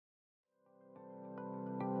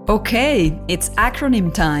Okay, it's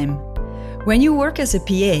acronym time. When you work as a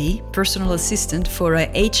PA, personal assistant for a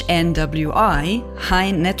HNWI,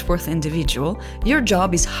 high net worth individual, your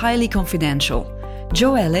job is highly confidential.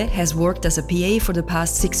 Joele has worked as a PA for the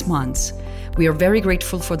past 6 months. We are very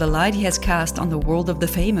grateful for the light he has cast on the world of the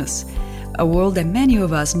famous, a world that many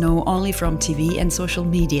of us know only from TV and social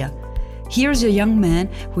media. Here's a young man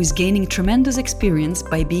who is gaining tremendous experience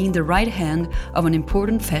by being the right hand of an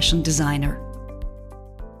important fashion designer.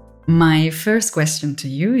 My first question to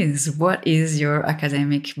you is, what is your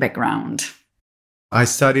academic background? I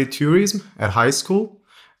studied tourism at high school,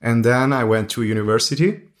 and then I went to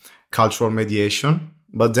university, cultural mediation.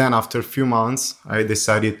 But then after a few months, I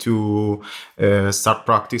decided to start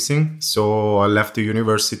practicing. So I left the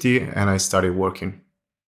university and I started working.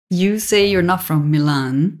 You say you're not from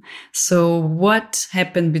Milan. So what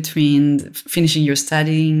happened between finishing your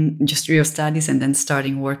studies and then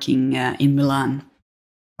starting working in Milan?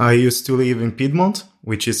 I used to live in Piedmont,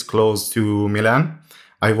 which is close to Milan.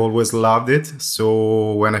 I've always loved it.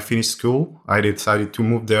 So when I finished school, I decided to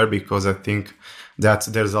move there because I think that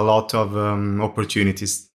there's a lot of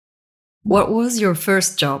opportunities. What was your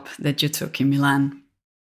first job that you took in Milan?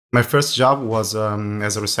 My first job was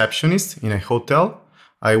as a receptionist in a hotel.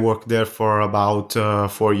 I worked there for about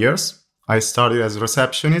 4 years. I started as a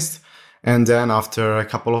receptionist, and then after a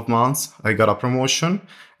couple of months, I got a promotion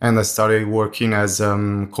and I started working as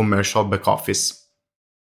commercial back office.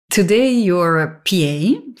 Today, you're a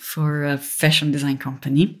PA for a fashion design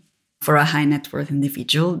company for a high net worth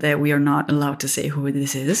individual that we are not allowed to say who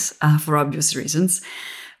this is for obvious reasons.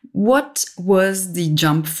 What was the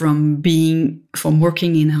jump from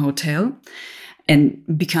working in a hotel and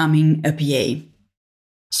becoming a PA?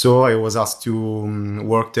 So I was asked to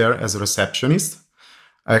work there as a receptionist.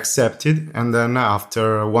 I accepted, and then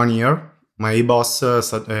after 1 year, my boss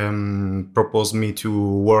proposed me to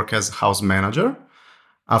work as house manager.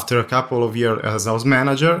 After a couple of years as house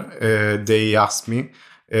manager, they asked me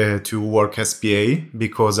to work as PA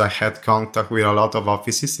because I had contact with a lot of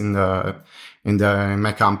offices in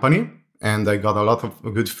my company, and I got a lot of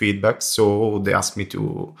good feedback. So they asked me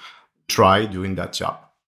to try doing that job.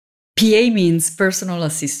 PA means personal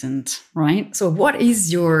assistant, right? So what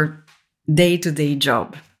is your day-to-day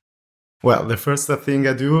job? Well, the first thing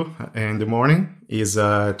I do in the morning is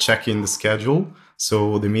check in the schedule,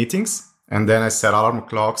 so the meetings, and then I set alarm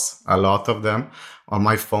clocks, a lot of them, on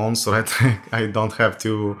my phone so that I don't have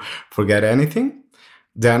to forget anything.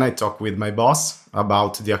 Then I talk with my boss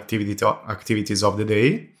about the activities of the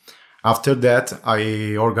day. After that,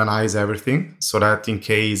 I organize everything so that in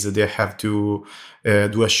case they have to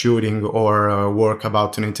do a shooting or work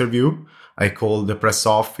about an interview, I call the press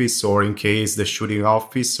office, or in case the shooting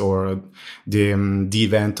office or the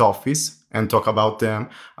event office, and talk about them,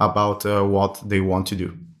 about what they want to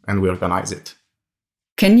do, and we organize it.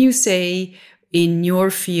 Can you say in your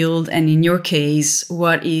field and in your case,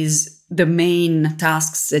 what is the main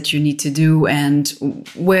tasks that you need to do, and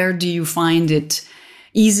where do you find it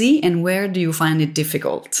easy and where do you find it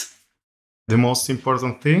difficult? The most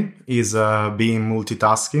important thing is being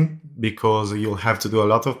multitasking, because you'll have to do a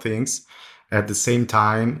lot of things at the same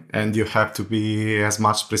time and you have to be as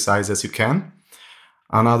much precise as you can.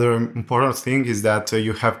 Another important thing is that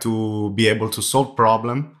you have to be able to solve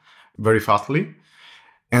problem very fastly.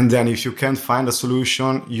 And then if you can't find a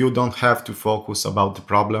solution, you don't have to focus about the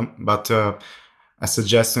problem. But a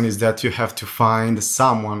suggestion is that you have to find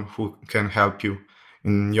someone who can help you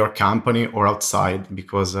in your company or outside,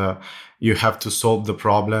 because you have to solve the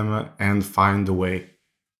problem and find a way.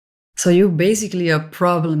 So you're basically a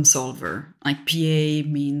problem solver. Like PA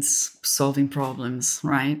means solving problems,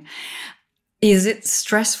 right? Is it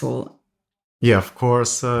stressful? Yeah, of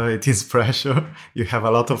course, it is pressure. You have a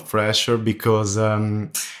lot of pressure because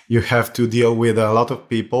you have to deal with a lot of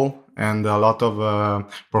people and a lot of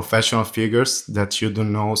professional figures that you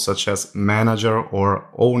don't know, such as manager or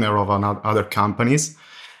owner of other companies.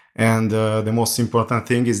 And the most important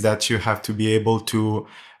thing is that you have to be able to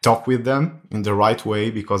talk with them in the right way,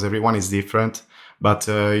 because everyone is different. But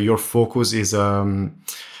your focus is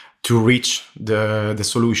to reach the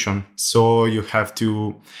solution. So you have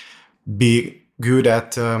to be good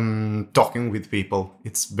at talking with people.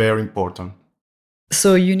 It's very important.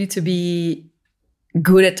 So you need to be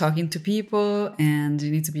good at talking to people, and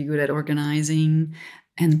you need to be good at organizing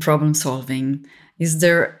and problem solving. Is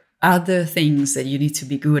there other things that you need to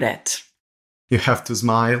be good at? You have to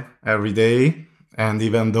smile every day. And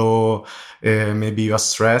even though maybe you are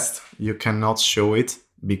stressed, you cannot show it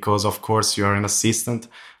because, of course, you are an assistant.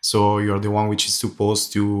 So you're the one which is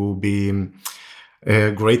supposed to be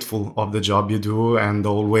grateful of the job you do and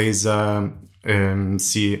always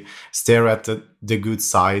stare at the good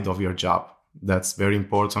side of your job. That's very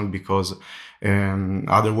important because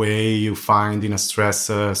other way you find in a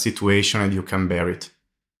stress situation and you can bear it.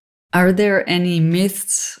 Are there any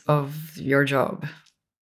myths of your job?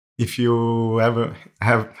 If you ever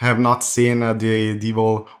have not seen The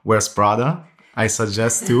Devil Wears Prada, I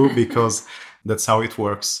suggest to because that's how it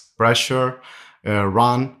works. Pressure,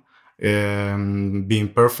 run,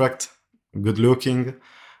 being perfect, good looking,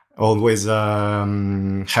 always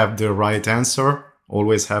have the right answer,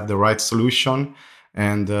 always have the right solution,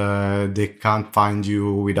 and they can't find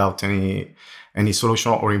you without any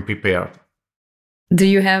solution or unprepared. Do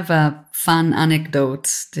you have a fun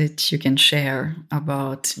anecdote that you can share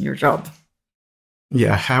about your job?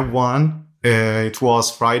 Yeah, I have one. It was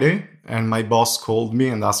Friday, and my boss called me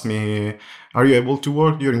and asked me, "Are you able to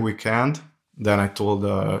work during weekend?" Then I told,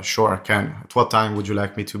 "Sure, I can. At what time would you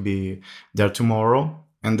like me to be there tomorrow?"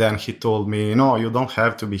 And then he told me, "No, you don't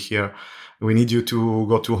have to be here. We need you to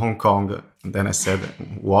go to Hong Kong." And then I said,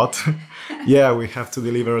 "What?" "Yeah, we have to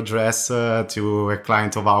deliver a dress to a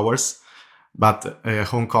client of ours. But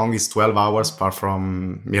Hong Kong is 12 hours far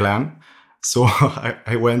from Milan." So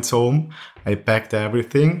I went home, I packed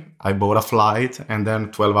everything, I bought a flight, and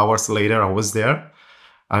then 12 hours later I was there.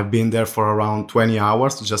 I've been there for around 20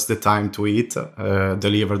 hours, just the time to eat,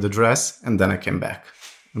 deliver the dress, and then I came back.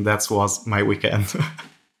 And that was my weekend.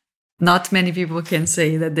 Not many people can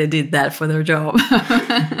say that they did that for their job.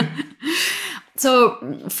 So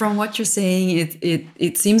from what you're saying,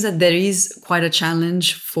 it seems that there is quite a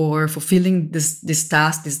challenge for fulfilling this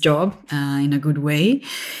task, this job, in a good way,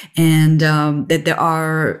 and that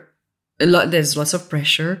there's lots of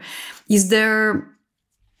pressure. Is there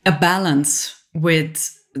a balance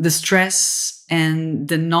with the stress and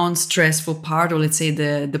the non-stressful part, or let's say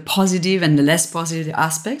the positive and the less positive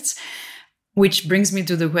aspects? Which brings me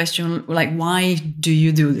to the question, like, why do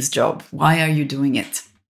you do this job? Why are you doing it?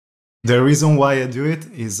 The reason why I do it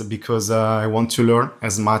is because I want to learn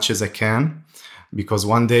as much as I can, because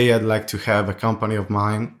one day I'd like to have a company of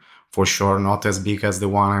mine, for sure not as big as the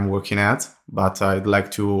one I'm working at, but I'd like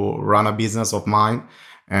to run a business of mine.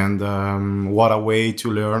 And what a way to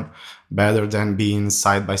learn better than being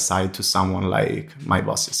side by side to someone like my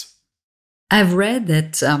bosses. I've read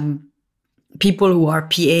that people who are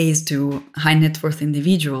PAs to high net worth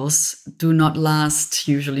individuals do not last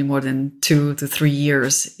usually more than 2 to 3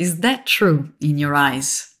 years. Is that true in your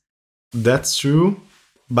eyes? That's true.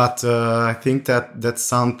 But I think that that's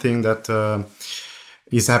something that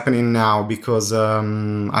is happening now because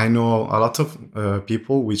I know a lot of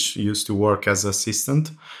people which used to work as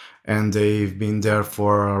assistant and they've been there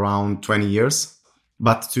for around 20 years.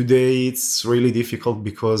 But today it's really difficult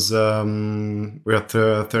because we're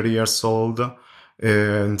 30 years old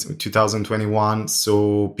in 2021.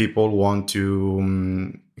 So people want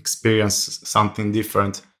to experience something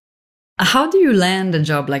different. How do you land a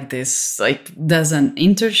job like this? Like, does an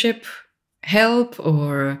internship help,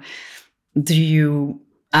 or do you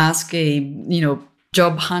ask a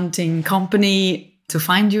job hunting company to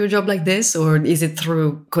find you a job like this, or is it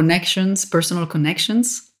through connections, personal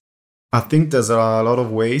connections? I think there's a lot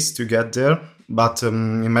of ways to get there, but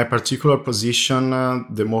in my particular position,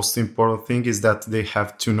 the most important thing is that they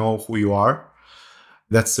have to know who you are.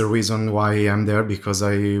 That's the reason why I'm there, because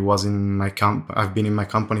I was in my I've been in my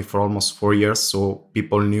company for almost 4 years, so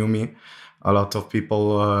people knew me. A lot of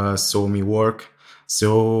people saw me work.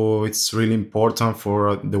 So it's really important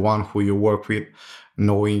for the one who you work with,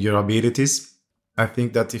 knowing your abilities. I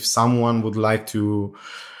think that if someone would like to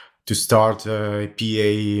start a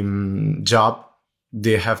PA job,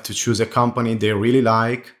 they have to choose a company they really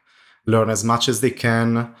like, learn as much as they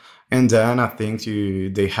can, and then I think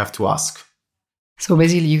they have to ask. So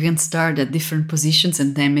basically you can start at different positions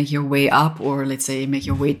and then make your way up, or let's say make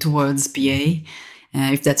your way towards PA,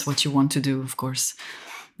 if that's what you want to do, of course.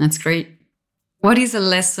 That's great. What is a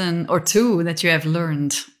lesson or two that you have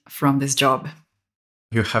learned from this job?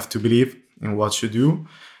 You have to believe in what you do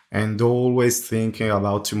and always thinking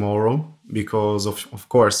about tomorrow, because of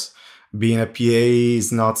course, being a PA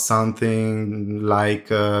is not something like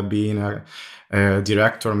being a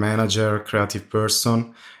director, manager, creative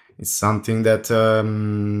person. It's something that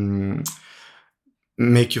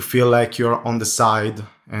make you feel like you're on the side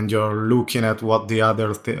and you're looking at what the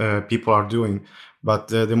other people are doing. But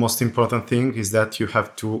the most important thing is that you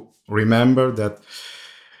have to remember that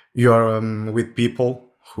you are with people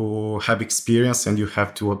who have experience and you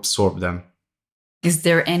have to absorb them. Is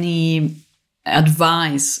there any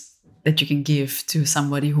advice that you can give to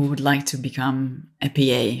somebody who would like to become a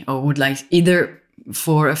PA, or would like either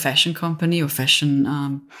for a fashion company or fashion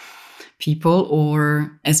people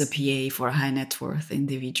or as a PA for a high net worth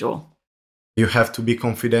individual? You have to be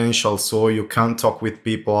confidential, so you can't talk with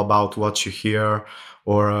people about what you hear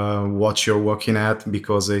or what you're working at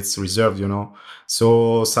because it's reserved,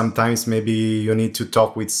 So sometimes maybe you need to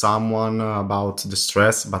talk with someone about the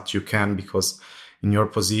stress, but you can because in your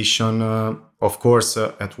position, of course,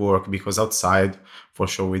 at work, because outside, for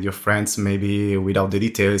sure, with your friends, maybe without the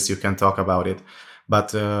details, you can talk about it.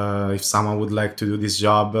 But if someone would like to do this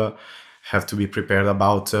job, have to be prepared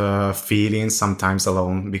about feeling sometimes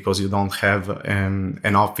alone because you don't have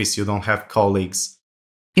an office, you don't have colleagues.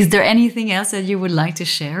 Is there anything else that you would like to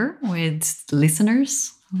share with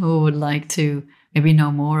listeners who would like to maybe know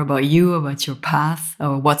more about you, about your path,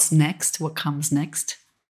 or what's next, what comes next?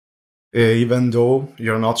 Even though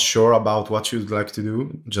you're not sure about what you'd like to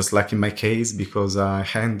do, just like in my case, because I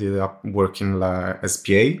ended up working as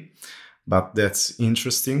PA, but that's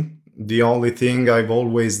interesting. The only thing I've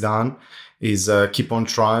always done is keep on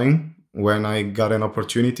trying. When I got an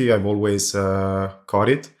opportunity, I've always caught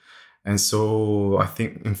it. And so I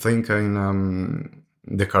think in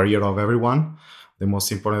the career of everyone, the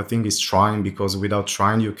most important thing is trying, because without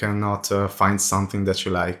trying, you cannot find something that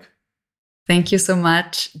you like. Thank you so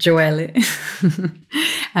much, Joelle.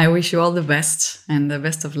 I wish you all the best and the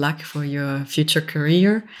best of luck for your future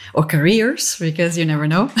career or careers, because you never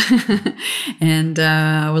know. And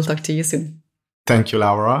we'll talk to you soon. Thank you,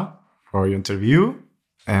 Laura, for your interview,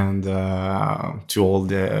 and to all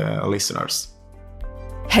the listeners.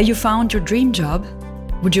 Have you found your dream job?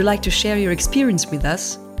 Would you like to share your experience with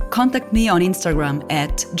us? Contact me on Instagram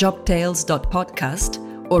at jobtales.podcast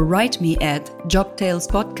or write me at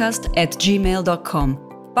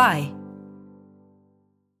jobtalespodcast@gmail.com. Bye!